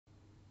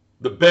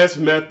The best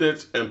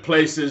methods and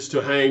places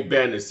to hang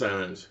bandit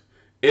signs.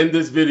 In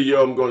this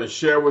video, I'm going to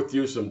share with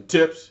you some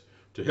tips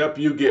to help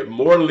you get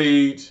more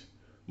leads,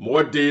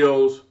 more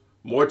deals,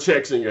 more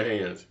checks in your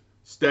hands.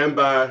 Stand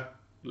by,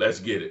 let's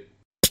get it.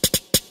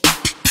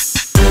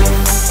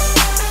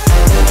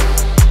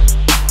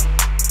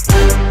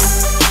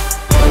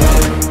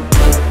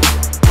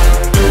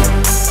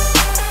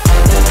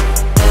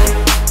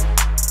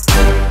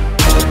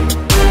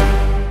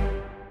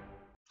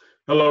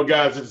 Hello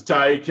guys, it's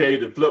Ty AK,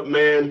 the Flip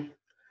Man.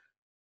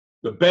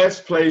 The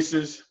best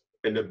places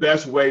and the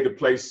best way to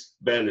place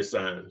bandit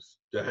signs,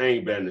 to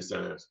hang bandit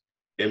signs,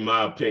 in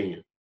my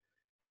opinion.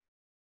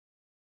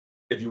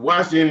 If you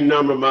watch any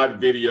number of my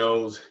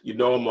videos, you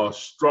know I'm a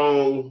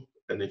strong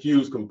and a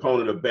huge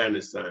component of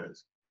bandit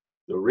signs.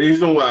 The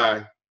reason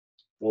why,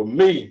 for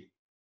me,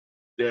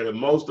 they're the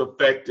most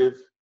effective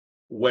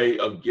way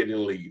of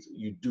getting leads.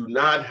 You do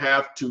not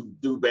have to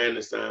do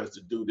bandit signs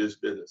to do this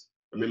business.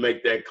 Let me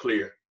make that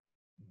clear.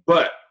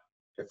 But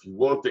if you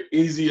want the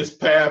easiest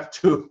path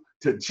to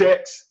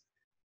checks,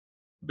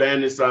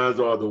 bandit signs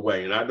are the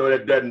way. And I know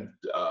that doesn't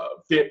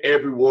fit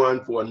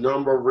everyone for a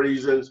number of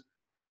reasons,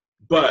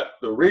 but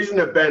the reason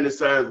that bandit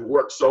signs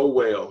work so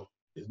well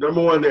is,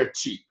 number one, they're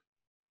cheap.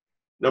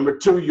 Number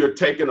two, you're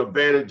taking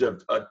advantage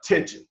of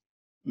attention,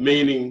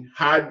 meaning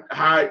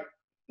high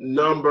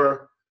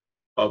number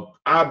of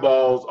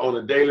eyeballs on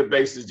a daily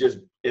basis just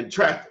in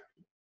traffic.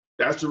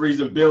 That's the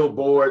reason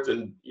billboards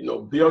and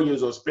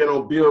billions are spent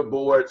on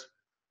billboards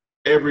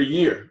every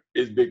year,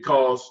 is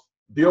because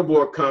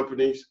billboard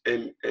companies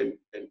and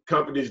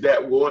companies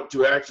that want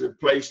to actually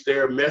place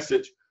their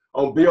message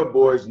on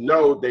billboards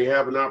know they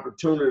have an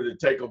opportunity to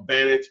take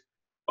advantage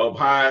of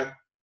high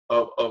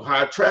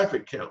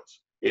traffic counts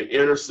in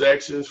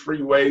intersections,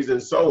 freeways,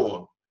 and so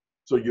on.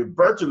 So you're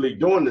virtually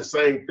doing the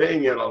same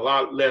thing at a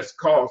lot less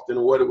cost than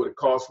what it would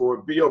cost for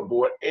a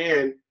billboard,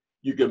 and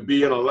you can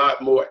be in a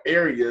lot more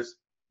areas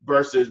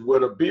versus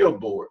with a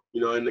billboard,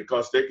 and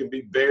because they can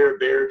be very,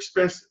 very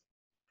expensive.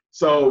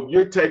 So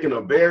you're taking a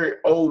very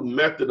old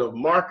method of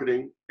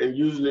marketing and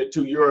using it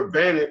to your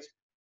advantage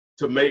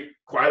to make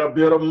quite a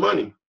bit of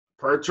money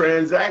per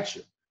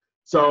transaction.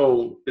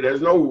 So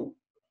there's no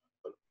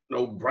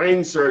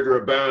brain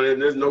surgery about it.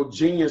 There's no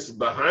genius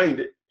behind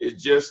it.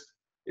 It's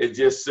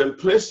just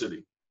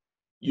simplicity.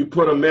 You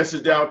put a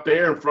message out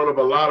there in front of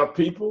a lot of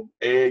people,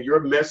 and your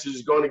message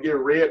is going to get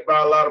read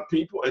by a lot of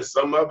people, and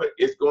some of it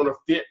is going to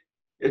fit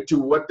into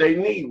what they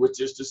need, which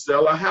is to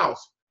sell a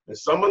house. And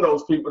some of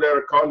those people that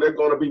are calling, they're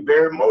going to be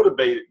very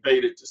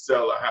motivated to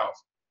sell a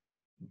house.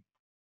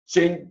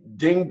 Ching,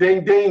 ding,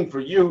 ding, ding for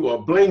you,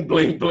 or bling,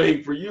 bling,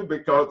 bling for you,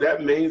 because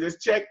that means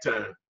it's check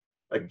time.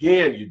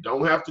 Again, you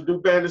don't have to do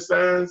bandit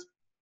signs,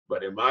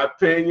 but in my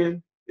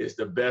opinion, it's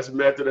the best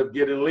method of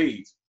getting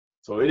leads.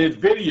 So in this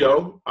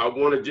video, I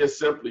want to just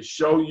simply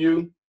show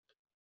you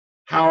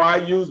how I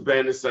use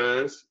bandit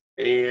signs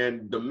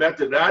and the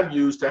method I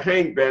use to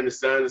hang bandit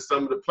signs in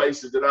some of the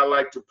places that I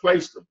like to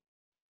place them.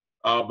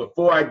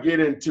 Before I get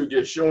into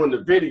just showing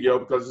the video,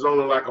 because it's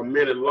only like a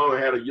minute long,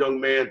 I had a young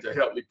man to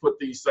help me put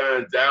these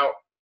signs out.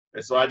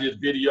 And so I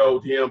just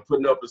videoed him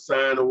putting up a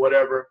sign or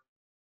whatever.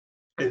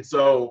 And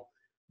so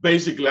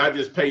basically I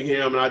just pay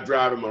him and I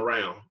drive him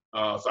around.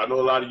 So I know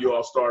a lot of you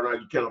all starting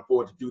out, you can't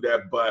afford to do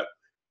that, but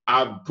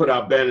I've put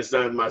out bandit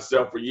signs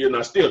myself for years, and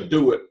I still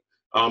do it.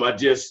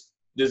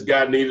 This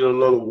guy needed a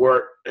little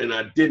work, and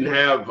I didn't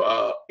have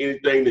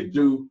anything to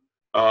do,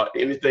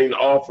 anything to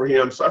offer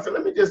him. So I said,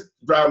 let me just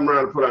drive him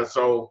around and put on.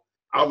 So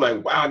I was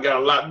like, wow, I got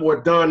a lot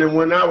more done than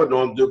when I would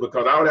normally do,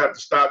 because I would have to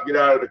stop, get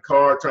out of the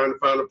car, trying to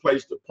find a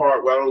place to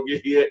park where I don't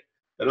get hit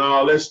and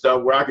all this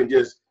stuff, where I can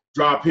just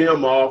drop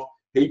him off.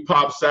 He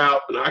pops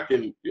out,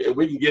 and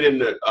we can get in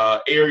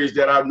the areas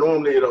that I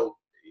normally,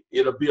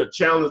 it'll be a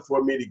challenge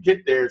for me to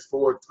get there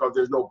because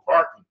there's no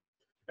parking.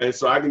 And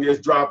so I can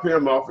just drop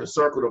him off and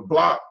circle the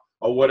block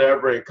or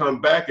whatever and come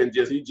back, and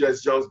he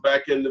just jumps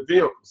back in the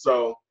vehicle.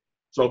 So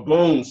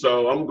boom.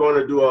 So I'm going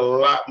to do a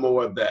lot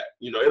more of that.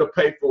 It'll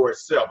pay for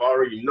itself. I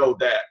already know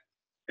that.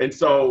 And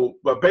so,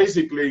 but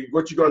basically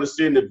what you're going to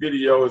see in the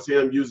video is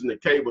him using the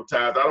cable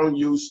ties. I don't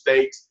use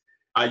stakes.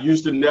 I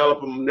used to nail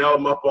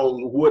them up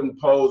on wooden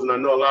poles, and I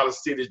know a lot of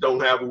cities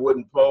don't have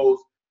wooden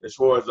poles as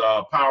far as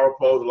power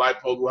poles,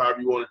 light poles,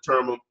 however you want to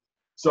term them.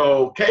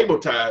 So cable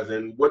ties,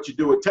 and what you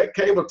do with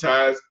cable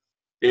ties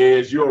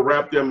is you'll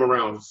wrap them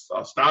around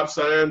stop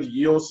signs,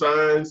 yield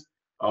signs,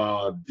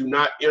 do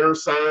not enter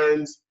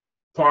signs,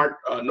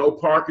 no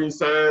parking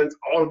signs.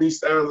 All of these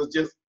signs are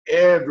just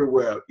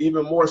everywhere,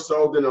 even more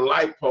so than the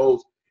light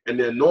poles, and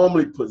they're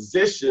normally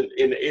positioned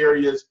in the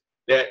areas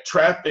that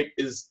traffic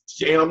is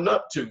jammed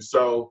up to.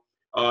 So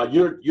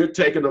you're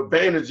taking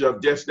advantage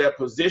of just that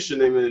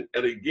positioning,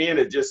 and again,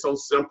 it's just so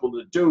simple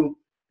to do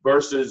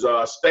versus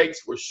stakes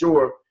for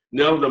sure.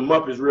 Nailing them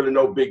up is really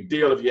no big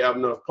deal if you have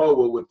enough pole,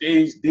 but with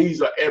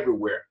these are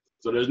everywhere.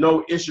 So there's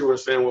no issue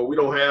with saying, well, we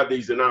don't have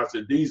these in our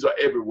city. These are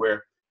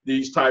everywhere.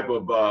 These type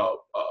of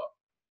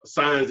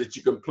signs that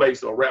you can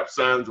place or wrap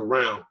signs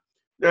around.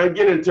 Now,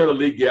 get into the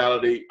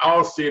legality.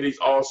 All cities,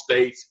 all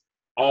states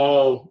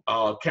all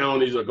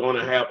counties are going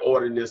to have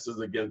ordinances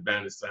against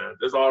bandit signs.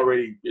 There's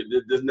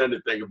nothing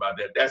to think about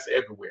that. That's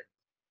everywhere.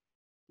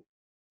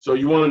 So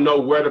you want to know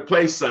where to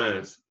place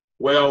signs.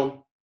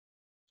 Well,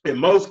 in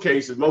most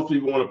cases, most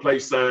people want to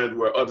place signs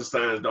where other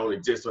signs don't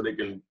exist so they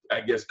can,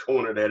 I guess,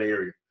 corner that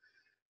area.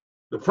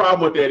 The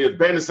problem with that is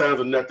bandit signs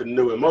are nothing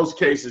new. In most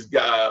cases,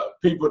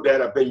 people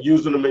that have been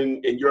using them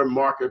in your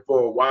market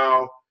for a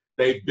while,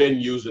 they've been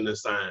using the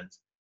signs.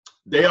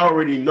 They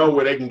already know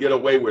where they can get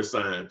away with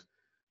signs.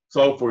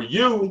 So for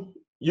you,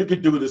 you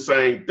could do the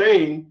same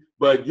thing,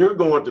 but you're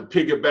going to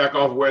pick it back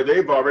off where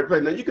they've already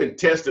played. Now, you can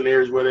test in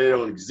areas where they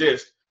don't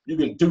exist. You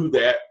can do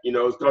that,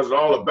 because it's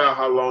all about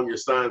how long your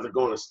signs are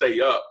going to stay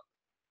up.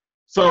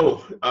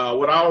 So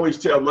what I always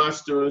tell my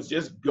students,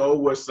 just go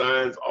where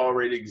signs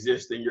already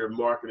exist in your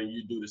market and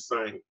you do the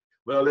same.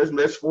 Well,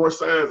 there's 4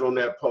 signs on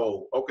that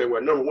pole. Okay,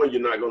 well, number one,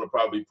 you're not going to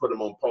probably put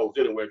them on poles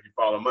anyway if you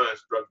follow my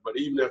instructions. But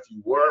even if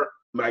you were,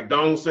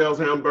 McDonald's sells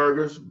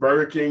hamburgers,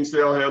 Burger King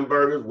sells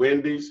hamburgers,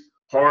 Wendy's,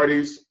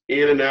 Hardee's,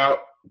 In-N-Out,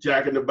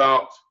 Jack in the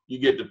Box, you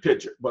get the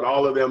picture. But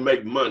all of them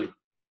make money.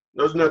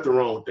 There's nothing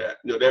wrong with that.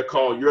 They'll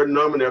call your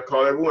number, they'll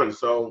call everyone.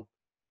 So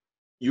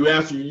you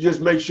answer, you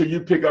just make sure you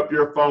pick up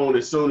your phone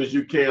as soon as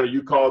you can, or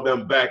you call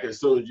them back as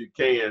soon as you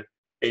can,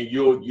 and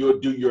you'll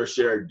do your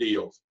share of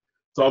deals.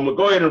 So I'm gonna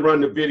go ahead and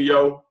run the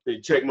video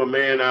and check my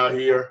man out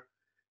here.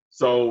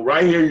 So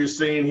right here, you're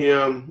seeing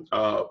him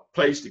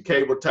place the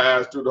cable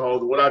ties through the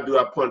holes. What I do,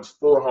 I punch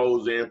 4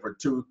 holes in for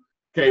 2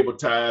 cable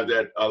ties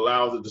that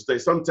allows it to stay.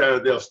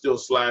 Sometimes they'll still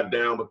slide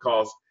down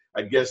because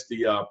I guess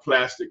the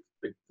plastic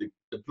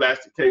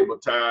cable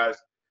ties,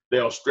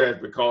 they'll stretch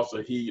because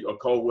of heat or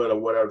cold weather or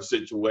whatever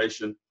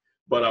situation.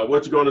 But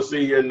what you're gonna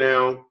see here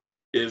now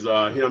is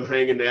him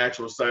hanging the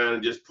actual sign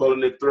and just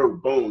pulling it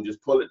through. Boom,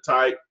 just pull it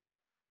tight,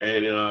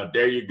 and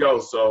there you go.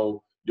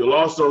 So you'll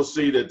also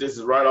see that this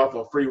is right off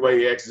a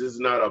freeway exit. This is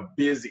not a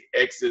busy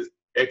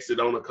exit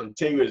on a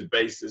continuous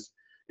basis.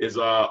 It's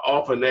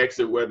off an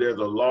exit where there's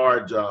a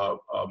large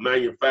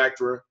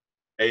manufacturer,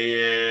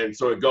 and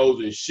so it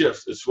goes in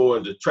shifts as far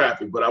as the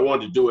traffic. But I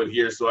wanted to do it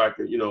here so I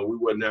could, we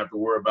wouldn't have to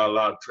worry about a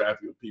lot of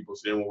traffic and people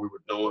seeing what we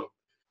were doing.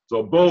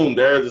 So boom,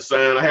 there's the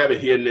sign. I have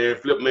it here in there,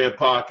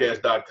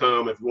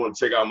 FLIPPINARpodcast.com if you want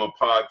to check out my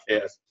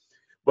podcast.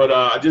 But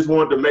I just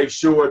wanted to make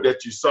sure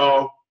that you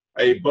saw,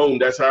 hey, boom,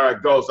 that's how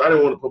it goes. So I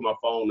didn't want to put my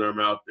phone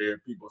number out there.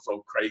 People are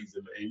so crazy,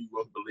 man. You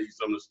won't believe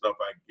some of the stuff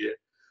I get.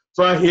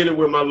 So I hit it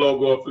with my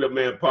logo of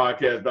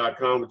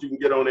FLIPPINARpodcast.com, which you can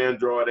get on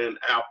Android and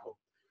Apple.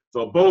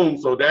 So boom,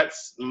 so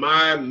that's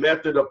my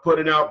method of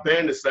putting out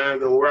bandit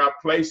signs and where I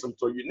place them.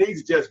 So you need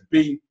to just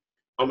be,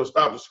 I'm gonna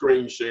stop the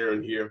screen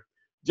sharing here.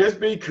 Just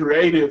be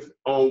creative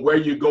on where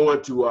you're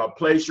going to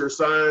place your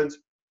signs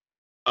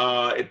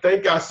and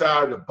think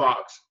outside the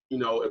box.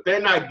 If they're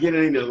not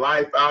getting any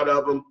life out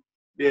of them,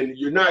 then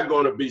you're not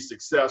going to be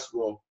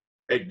successful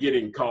at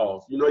getting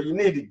calls. You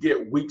need to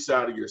get weeks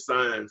out of your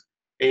signs.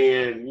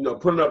 And,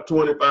 putting up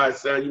 25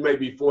 signs, you may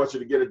be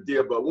fortunate to get a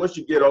deal. But once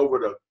you get over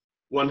the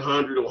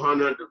 100 or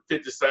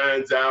 150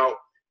 signs out,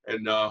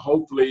 and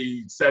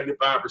hopefully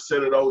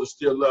 75% of those are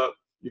still up,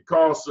 your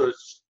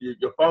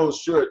phone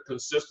should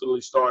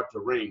consistently start to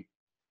ring.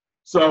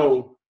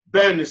 So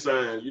bandit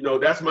signs,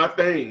 that's my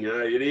thing.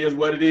 It is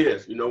what it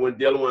is, when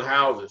dealing with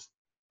houses.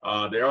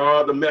 There are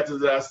other methods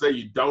that I say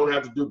you don't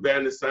have to do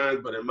bandit signs,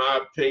 but in my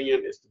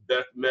opinion, it's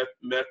the best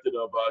method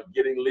of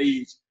getting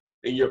leads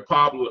in your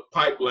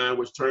pipeline,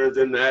 which turns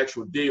into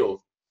actual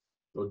deals.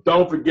 So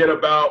don't forget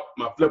about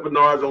my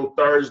Flippinars on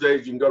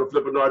Thursdays. You can go to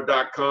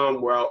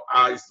FLIPPINAR.com where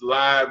it's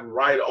live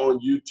right on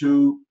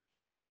YouTube.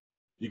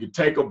 You can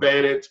take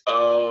advantage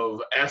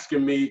of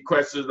asking me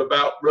questions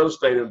about real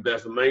estate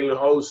investment, mainly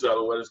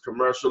wholesaling, whether it's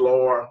commercial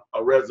or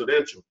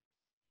residential.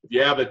 If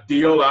you have a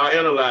deal, I'll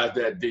analyze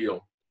that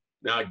deal.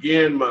 Now,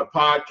 again, my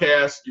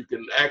podcast, you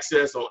can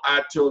access on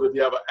iTunes if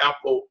you have an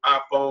Apple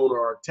iPhone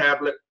or a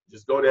tablet.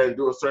 Just go there and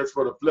do a search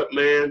for the Flip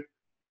Man.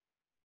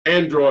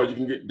 Android, you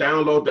can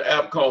download the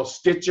app called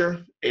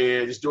Stitcher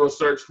and just do a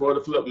search for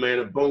the Flip Man,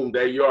 and boom,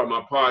 there you are,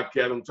 my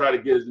podcast. I'm trying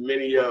to get as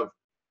many of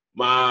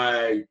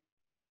my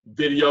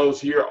videos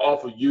here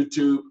off of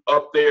YouTube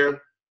up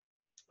there.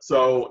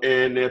 So,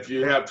 and if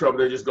you have trouble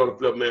there, just go to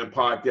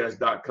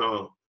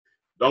FlipPinArpodcast.com.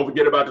 Don't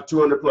forget about the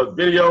 200+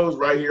 videos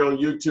right here on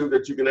YouTube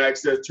that you can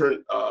access.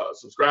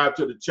 Subscribe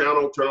to the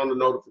channel, turn on the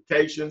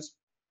notifications.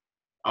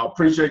 I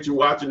appreciate you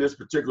watching this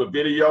particular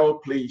video.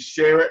 Please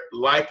share it,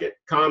 like it,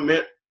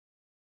 comment,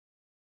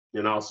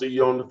 and I'll see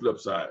you on the flip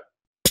side.